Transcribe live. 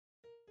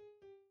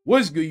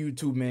What's good,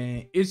 YouTube,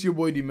 man? It's your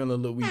boy dMillionaire.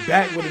 Look, we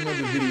back with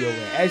another video,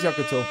 and as y'all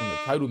can tell from the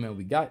title, man,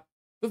 we got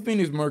the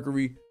Phoenix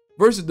Mercury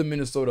versus the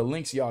Minnesota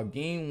Lynx, y'all.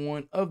 Game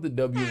 1 of the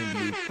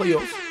WNBA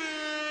playoffs.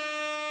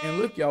 And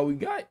look, y'all, we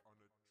got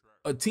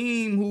a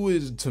team who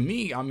is, to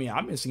me, I mean,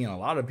 I've been seeing a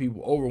lot of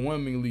people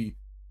overwhelmingly,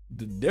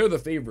 they're the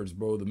favorites,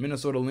 bro. The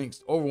Minnesota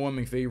Lynx,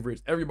 overwhelming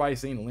favorites. Everybody's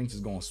saying the Lynx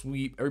is going to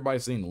sweep.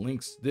 Everybody's saying the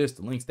Lynx this,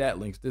 the Lynx that,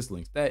 Lynx this,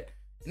 Lynx that.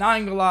 And I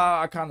ain't gonna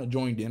lie, I kind of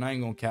joined in. I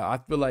ain't gonna cap. I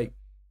feel like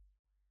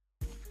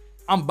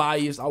I'm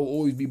biased. I will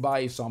always be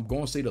biased, so I'm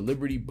gonna say the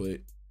Liberty, but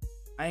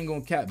I ain't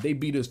gonna cap. They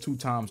beat us 2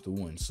 times to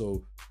 1.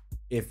 So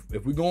if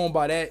we going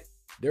by that,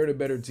 they're the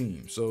better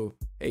team. So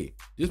hey,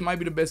 this might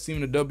be the best team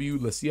in the W.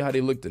 Let's see how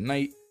they look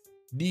tonight.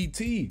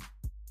 DT,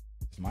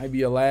 this might be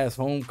your last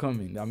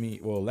homecoming. I mean,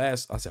 well, I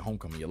said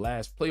homecoming, your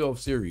last playoff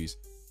series.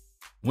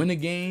 Win a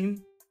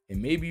game,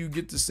 and maybe you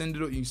get to send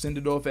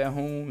it off at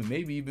home, and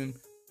maybe even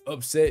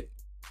upset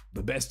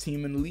the best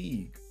team in the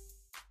league.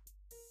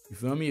 You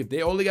feel me? If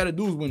they all they got to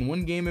do is win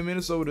 1 game in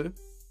Minnesota,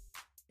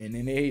 and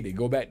then they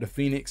go back to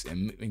Phoenix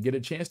and get a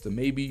chance to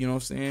maybe, you know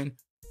what I'm saying,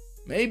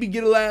 maybe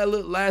get a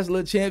last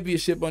little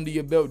championship under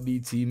your belt,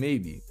 DT,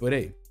 maybe. But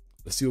hey,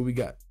 let's see what we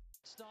got.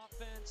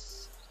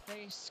 Offense,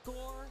 they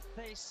score,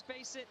 they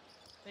space it,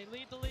 they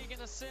lead the league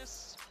in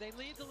assists, they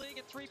lead the league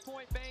in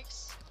 3-point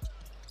banks.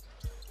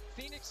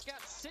 Phoenix got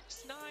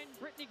 6'9"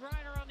 Brittany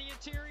Griner on the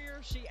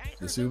interior. She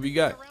anchors Let's see what we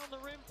got. around the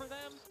rim for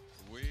them.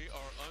 We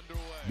are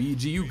underway.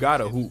 BG, you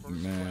gotta hoop,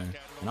 man.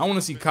 And I want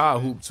to see Kyle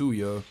hoop too,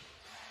 yo.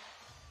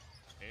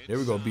 There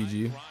we go,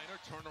 BG.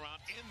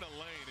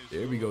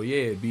 There we go.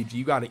 Yeah, BG,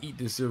 you gotta eat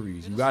this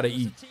series. You gotta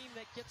eat. Team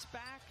that gets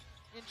back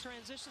in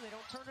transition. They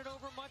don't turn it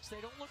over much. They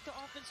don't look to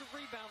offensive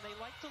rebound. They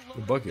like to load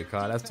The bucket,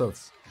 Kyle. That's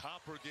tough.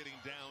 Copper getting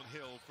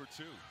downhill for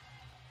 2.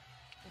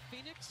 If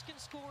Phoenix can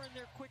score in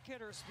their quick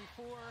hitters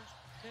before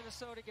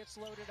Minnesota gets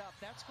loaded up,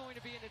 that's going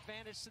to be an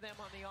advantage to them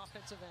on the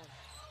offensive end.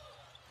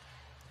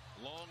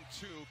 Long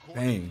 2.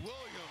 Dang.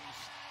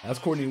 That's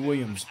Courtney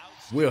Williams'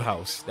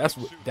 wheelhouse. That's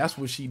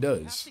what she You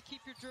have does. to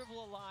keep your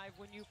dribble alive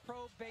when you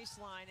probe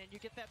baseline and you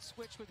get that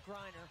switch with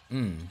Griner.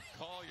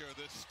 Collier,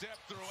 the step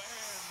through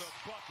and the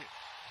bucket.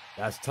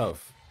 That's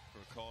tough.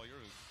 For Collier,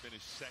 who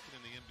finished 2nd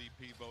in the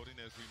MVP voting,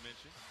 as we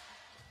mentioned.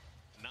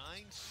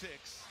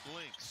 9-6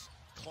 Lynx.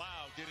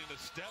 Cloud getting a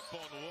step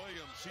on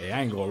Williams. Hey,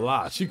 I ain't gonna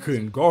lie. She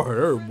couldn't guard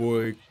her,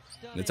 boy.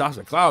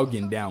 Natasha Cloud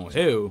getting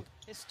downhill.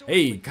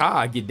 Hey,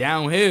 Kai, get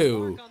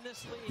downhill.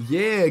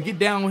 Yeah, get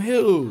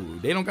downhill.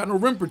 They don't got no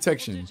rim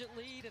protection.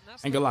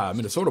 Ain't gonna lie,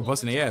 Minnesota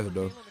busting their ass,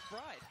 though.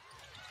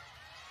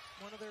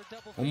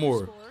 One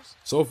more.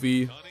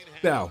 Sophie,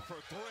 foul.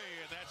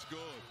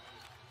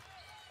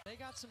 They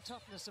got some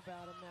toughness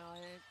about them now.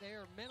 They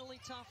are mentally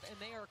tough and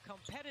they are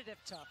competitive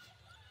tough.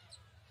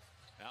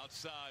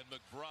 Outside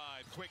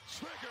McBride, quick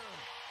trigger,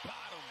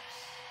 bottoms.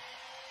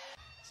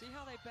 See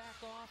how they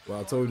back off? Well,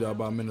 I told y'all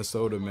about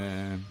Minnesota,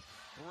 man.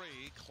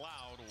 3,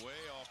 Cloud way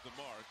off the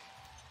mark.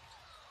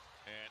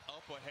 And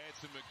up ahead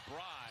to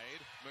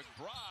McBride.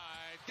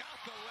 McBride got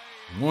the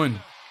lay-in. 1.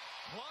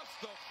 Plus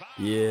the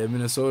foul. Yeah,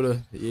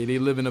 Minnesota. Yeah, they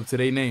living up to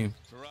their name.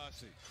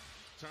 Taurasi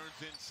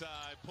turns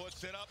inside,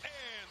 puts it up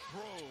and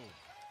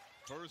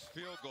through. First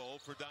field goal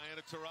for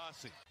Diana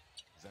Taurasi.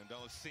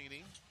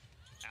 Zandelicini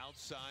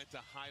outside to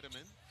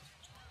Heidemann.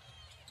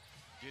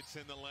 Gets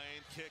in the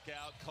lane, kick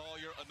out,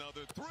 Collier,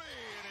 another 3,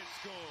 and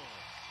it's good.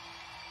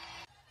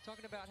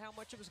 Talking about how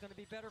much it was going to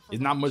be better for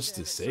It's not much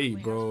to say,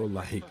 bro.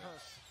 Like,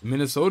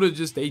 Minnesota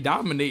just, they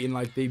dominating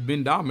like they've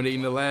been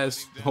dominating the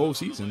last whole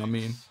season. I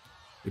mean,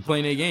 they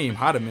playing their game,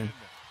 Heidemann.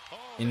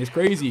 And it's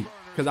crazy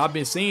because I've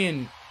been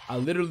saying, I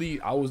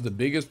was the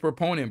biggest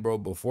proponent, bro,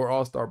 before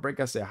All-Star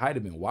break. I said,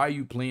 Heidemann, why are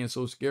you playing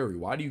so scary?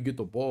 Why do you get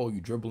the ball, you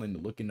dribbling to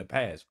look in the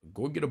pass?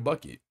 Go get a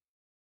bucket.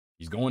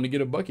 He's going to get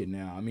a bucket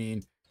now. I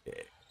mean,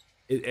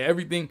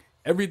 everything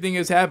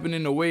is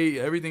happening the way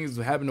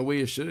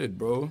it should,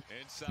 bro.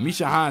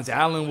 Misha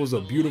Hines-Allen was a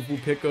beautiful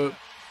pickup.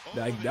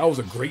 Like, that was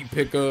a great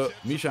pickup.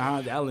 Misha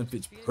Hines-Allen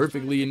fits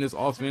perfectly in this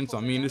offense. I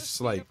mean, it's just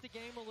like,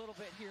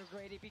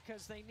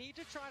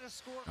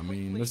 I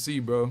mean, let's see,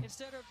 bro.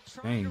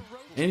 Dang.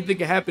 Anything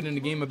can happen in the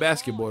game of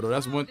basketball, though.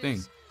 That's one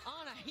thing.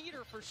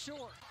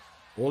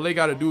 All they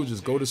got to do is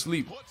just go to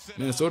sleep.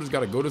 Minnesota's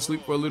got to go to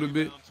sleep for a little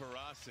bit,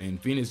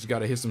 and Phoenix just got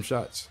to hit some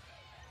shots.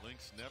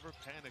 Lynx never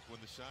panic when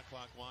the shot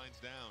clock winds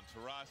down.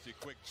 Taurasi,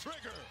 quick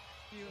trigger,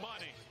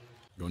 money.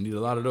 Gonna need a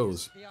lot of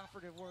those. The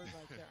operative word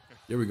right there.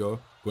 There we go.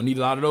 Gonna need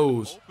a lot of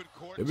those.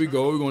 There we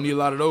go. We're gonna need a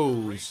lot of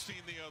those.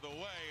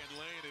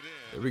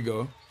 There we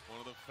go. One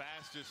of the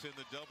fastest in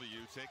the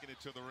W, taking it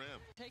to the rim.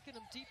 Taking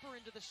them deeper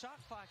into the shot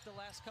clock the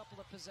last couple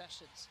of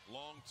possessions.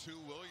 Long 2,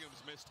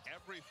 Williams missed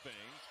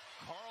everything.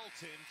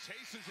 Carlton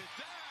chases it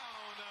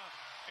down,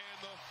 and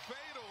the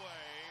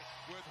fadeaway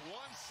with 1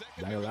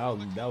 second.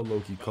 That was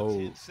low-key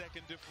cold.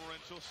 10-second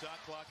differential shot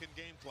clock and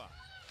game clock.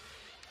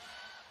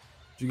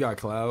 You got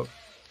Cloud.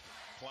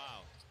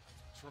 Cloud,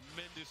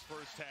 tremendous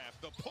first half.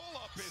 The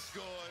pull-up is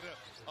good.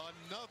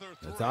 Another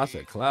 3.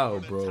 Natasha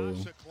Cloud, bro.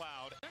 Natasha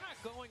Cloud. They're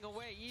not going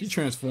away She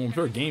transformed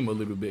her game a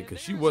little bit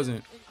because she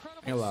wasn't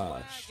Ain't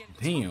lie.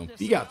 Damn,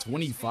 he got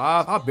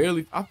 25. I feel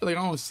like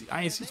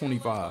I ain't see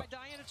 25.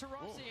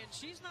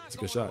 That's a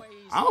good shot.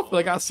 I don't feel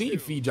like I seen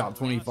PHEE drop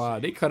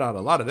 25. They cut out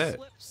a lot of that.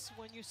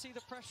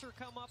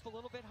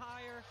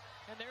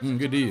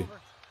 Good deal.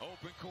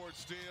 Open court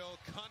steal,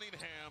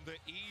 Cunningham, the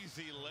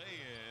easy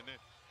lay-in.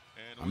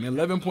 I mean,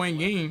 11-point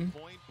game.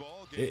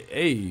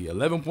 Hey,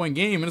 11-point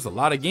game, and it's a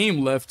lot of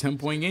game left.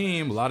 10-point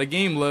game, a lot of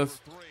game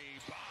left.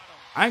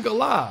 I ain't gonna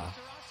lie.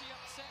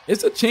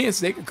 It's a chance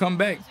they could come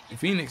back.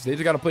 Phoenix, they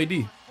just gotta play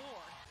D.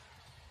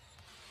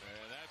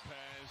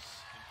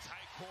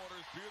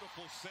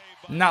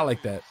 Not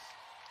like that.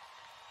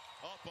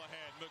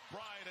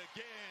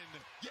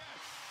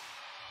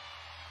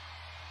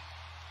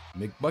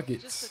 Make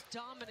buckets. Just a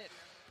dominant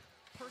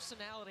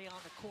personality on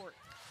the court.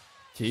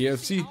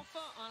 KFC.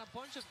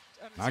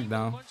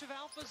 Knockdown. A bunch of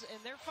alphas, and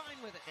they're fine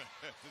with it.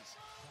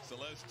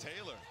 Celeste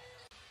Taylor.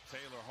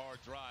 Taylor hard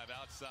drive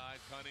outside.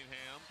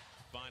 Cunningham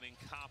finding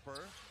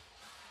Copper.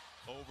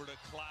 Over to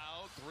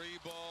Cloud.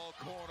 3-ball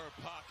corner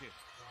pocket.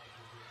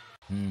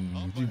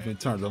 You've been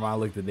turned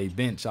around. Looked at their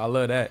bench. I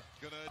love that.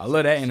 I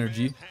love that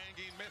energy.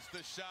 Missed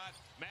the shot.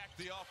 Mac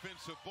the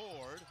offensive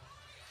board.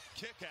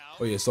 Kick out.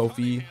 Oh yeah,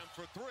 Sophie.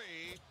 For 3.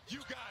 You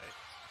got it.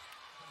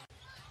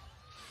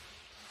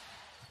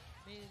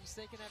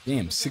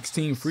 Damn,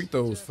 16 free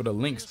throws for the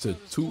Lynx to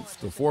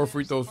 4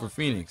 free throws for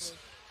Phoenix.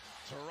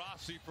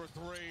 Taurasi for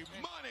 3.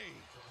 Money.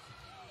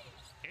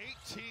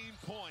 18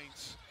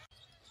 points.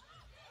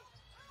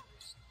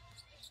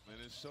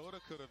 Minnesota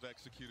could have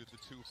executed the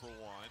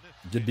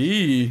 2-for-1. Good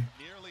D.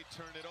 Nearly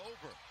turned it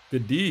over.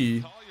 Good D.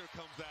 Collier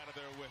comes out of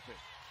there with it.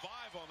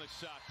 5 on the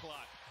shot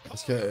clock.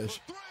 That's cash.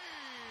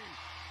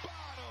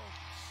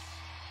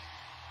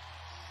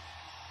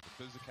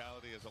 The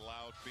physicality has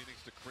allowed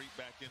Phoenix to creep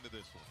back into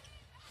this one.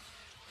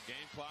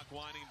 Game clock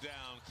winding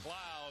down.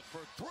 Cloud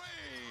for 3.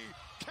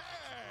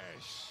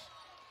 Cash.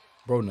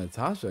 Bro,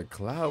 Natasha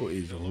Cloud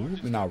is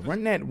hooping. Now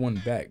run that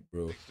one back,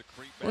 bro.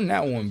 Run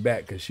that one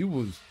back, because she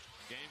was,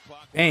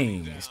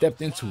 dang,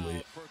 stepped into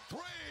it.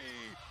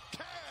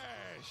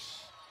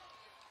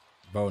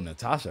 Bro,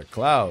 Natasha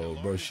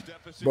Cloud,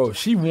 bro.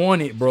 She won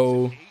it,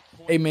 bro.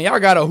 Hey, man, y'all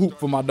got to hoop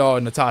for my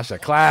dog, Natasha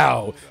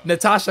Cloud.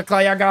 Natasha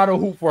Cloud, y'all got to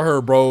hoop for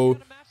her, bro.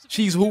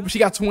 She's hoop. She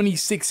got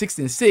 26, 6,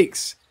 and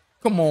 6.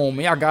 Come on,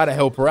 man. Y'all got to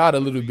help her out a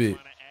little bit.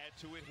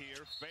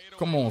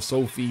 Come on,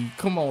 Sophie.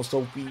 Come on,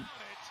 Sophie.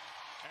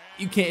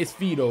 You can't. It's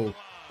PHEE, though.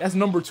 That's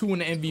number 2 in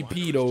the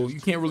MVP, though.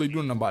 You can't really do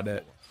nothing about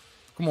that.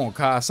 Come on,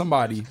 Kai.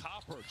 Somebody.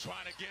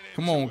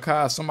 Come on,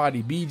 Kai.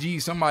 Somebody. BG.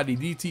 Somebody.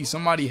 DT.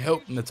 Somebody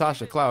help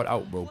Natasha Cloud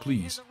out, bro.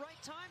 Please.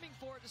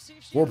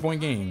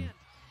 4-point game.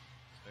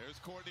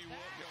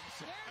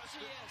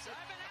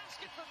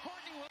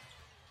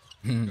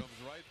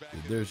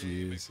 There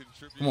she is.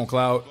 Come on,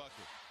 Cloud.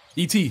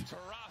 DT.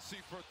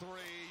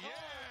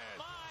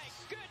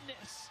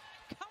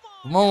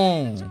 Come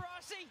on.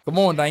 Come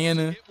on,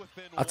 Diana.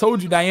 I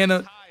told you,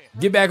 Diana.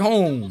 Get back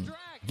home.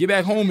 Get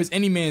back home is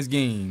any man's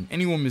game.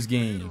 Any woman's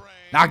game.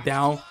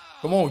 Knockdown.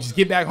 Come on, just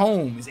get back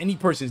home. It's any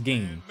person's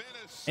game.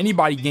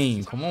 Anybody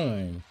game. Come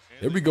on.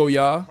 There we go,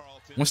 y'all.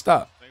 One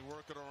stop.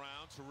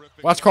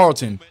 Watch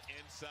Carlton.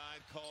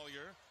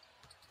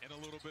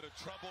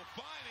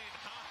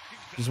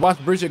 Just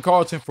watch Bridget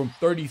Carlton from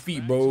 30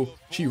 feet, bro.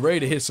 She ready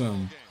to hit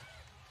some.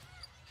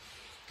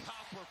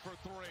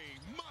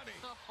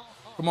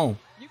 Come on.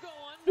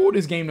 Boy,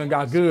 this game done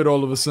got good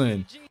all of a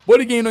sudden. Boy,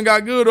 the game done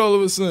got good all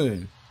of a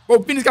sudden.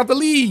 Bro, Phoenix got the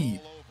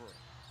lead.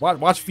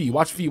 Watch PHEE.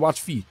 Watch PHEE.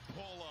 Watch PHEE.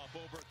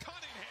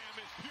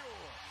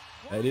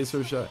 That is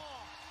her shot.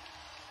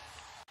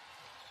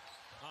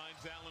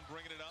 Allen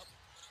bringing it up.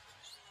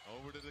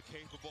 Over to the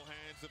capable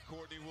hands of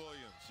Courtney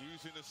Williams.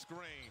 Using the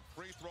screen.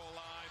 Free throw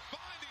line.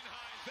 Finding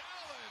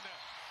Allen.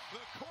 The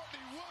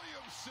Courtney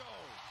Williams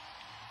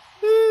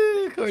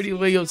show. Courtney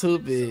Williams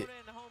hooping.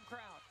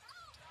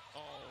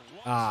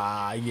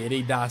 Yeah,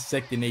 they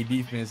dissecting their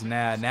defense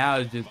now. Now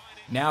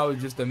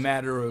it's just a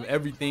matter of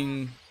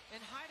everything.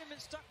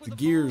 The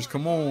gears,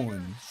 come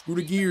on. Screw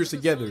the gears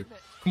together.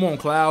 Come on,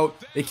 Cloud.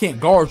 They can't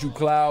guard you,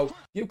 Cloud.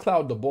 Give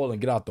Cloud the ball and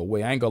get out the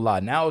way. I ain't gonna lie.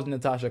 Now is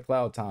Natasha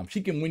Cloud time.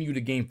 She can win you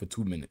the game for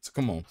 2 minutes.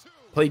 Come on.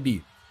 Play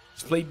D.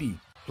 Just play D.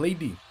 Play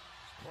D.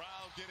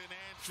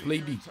 Just play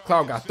D.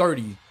 Cloud got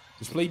 30.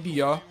 Just play D,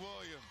 y'all.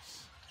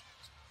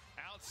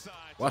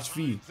 Watch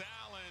PHEE.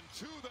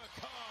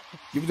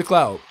 Give it to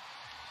Cloud.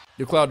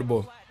 Give Cloud the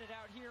ball.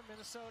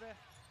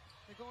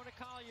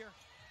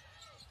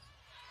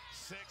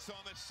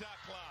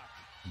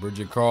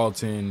 Bridget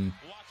Carlton.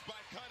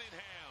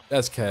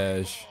 That's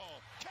cash.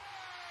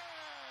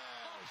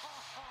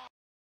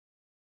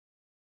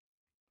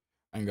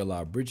 I ain't gonna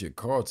lie, Bridget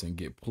Carlton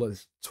get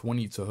plus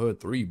 20 to her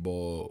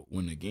 3-ball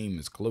when the game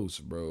is close,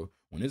 bro.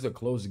 When it's a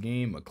close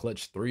game, a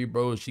clutch 3,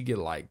 bro, she get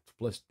like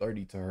plus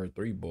 30 to her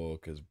 3-ball,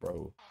 cause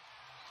bro.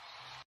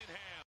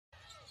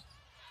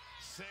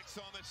 6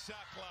 on the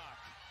shot clock.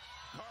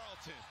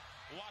 Carlton,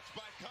 watched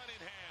by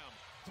Cunningham.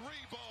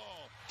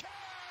 3-ball. Cash!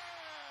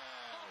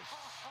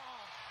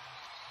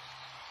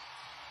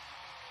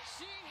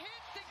 She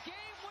hit the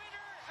game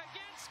winner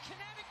against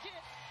Connecticut.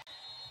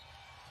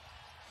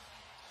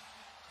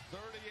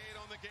 38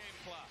 on the game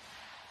clock.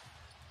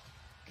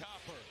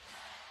 Copper.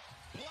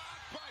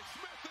 Blocked by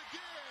Smith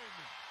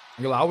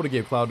again. I would have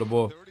gave Cloud the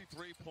ball.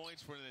 33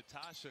 points for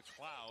Natasha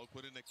Cloud,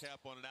 putting the cap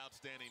on an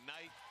outstanding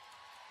night.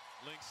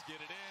 Lynx get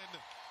it in.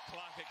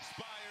 Clock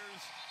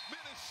expires.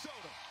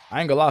 Minnesota.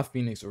 I ain't gonna lie,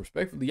 Phoenix.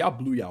 Respectfully, y'all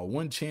blew y'all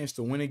one chance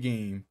to win a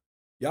game.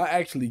 Y'all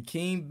actually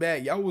came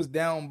back. Y'all was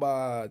down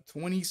by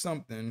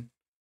 20-something.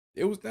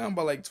 It was down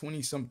by like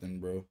 20-something,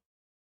 bro.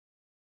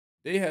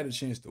 They had a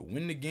chance to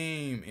win the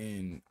game,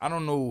 and I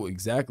don't know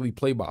exactly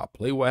play by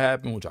play what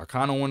happened, which I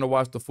kind of want to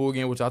watch the full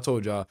game, which I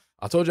told y'all.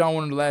 I told y'all in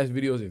one of the last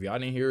videos, if y'all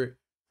didn't hear it,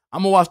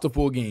 I'm going to watch the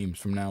full games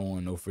from now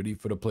on, though, for the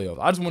playoffs.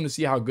 I just want to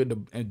see how good the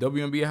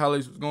WNBA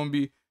highlights was going to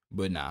be,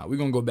 but nah, we're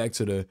going to go back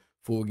to the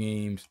full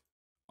games.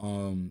 They're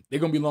going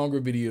to be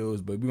longer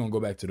videos, but we're going to go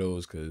back to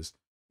those because,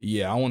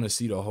 yeah, I want to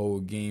see the whole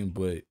game,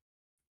 but,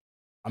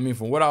 I mean,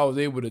 from what I was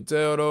able to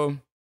tell, though,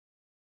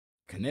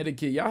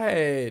 Connecticut,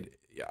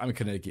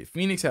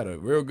 Phoenix had a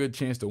real good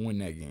chance to win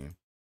that game.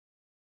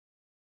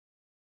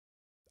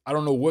 I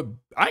don't know what,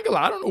 I ain't gonna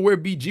lie, I don't know where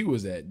BG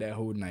was at that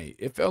whole night.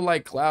 It felt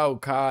like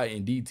Cloud, Kai,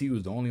 and DT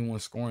was the only one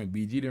scoring.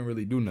 BG didn't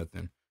really do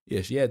nothing.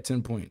 Yeah, she had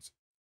 10 points.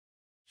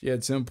 She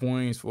had 10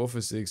 points, 4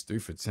 for 6, 3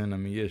 for 10. I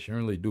mean, yeah, she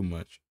didn't really do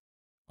much.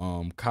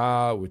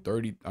 Kai with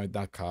 30,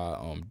 not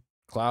Kai,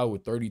 Cloud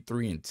with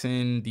 33 and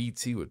 10,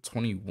 DT with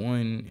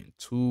 21 and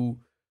 2,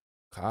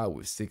 Kai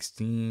with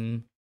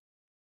 16.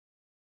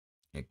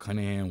 And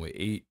Cunningham with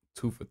 8,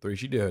 2 for 3.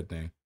 She did her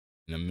thing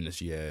in the minutes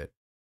she had.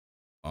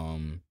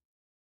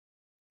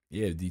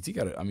 Yeah, BG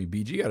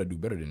gotta do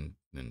better than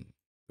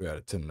 3 out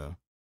of 10 though.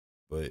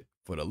 But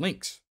for the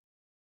Lynx,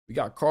 we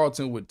got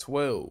Carlton with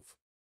 12.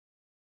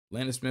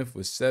 Landon Smith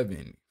with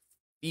 7.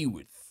 PHEE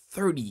with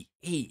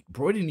 38.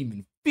 Bro, it didn't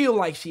even feel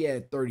like she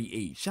had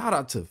 38. Shout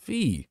out to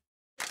PHEE.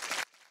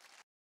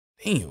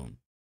 Damn.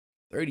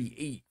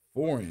 38,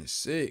 4 and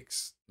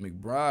 6.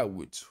 McBride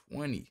with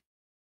 20.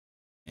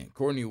 And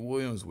Courtney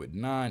Williams with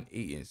 9,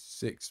 8, and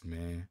 6,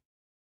 man.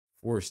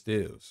 4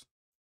 steals.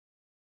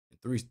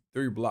 And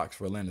 3 blocks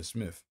for Landon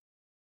Smith.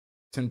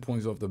 10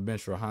 points off the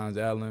bench for Hines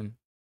Allen.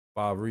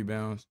 5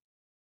 rebounds.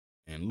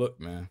 And look,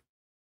 man.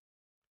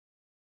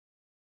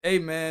 Hey,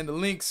 man, the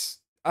Lynx,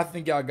 I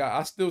think y'all got,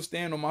 I still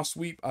stand on my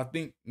sweep. I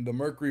think the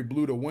Mercury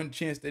blew the one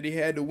chance that they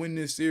had to win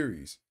this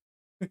series.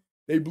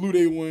 They blew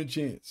their one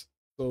chance.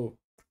 So,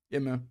 yeah,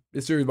 man,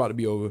 this series about to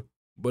be over.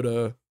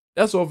 But,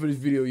 that's all for this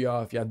video,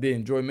 y'all. If y'all did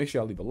enjoy, make sure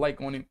y'all leave a like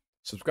on it.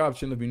 Subscribe to the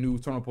channel if you're new.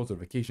 Turn on post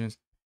notifications.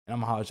 And I'm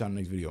going to holler at y'all in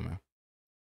the next video, man.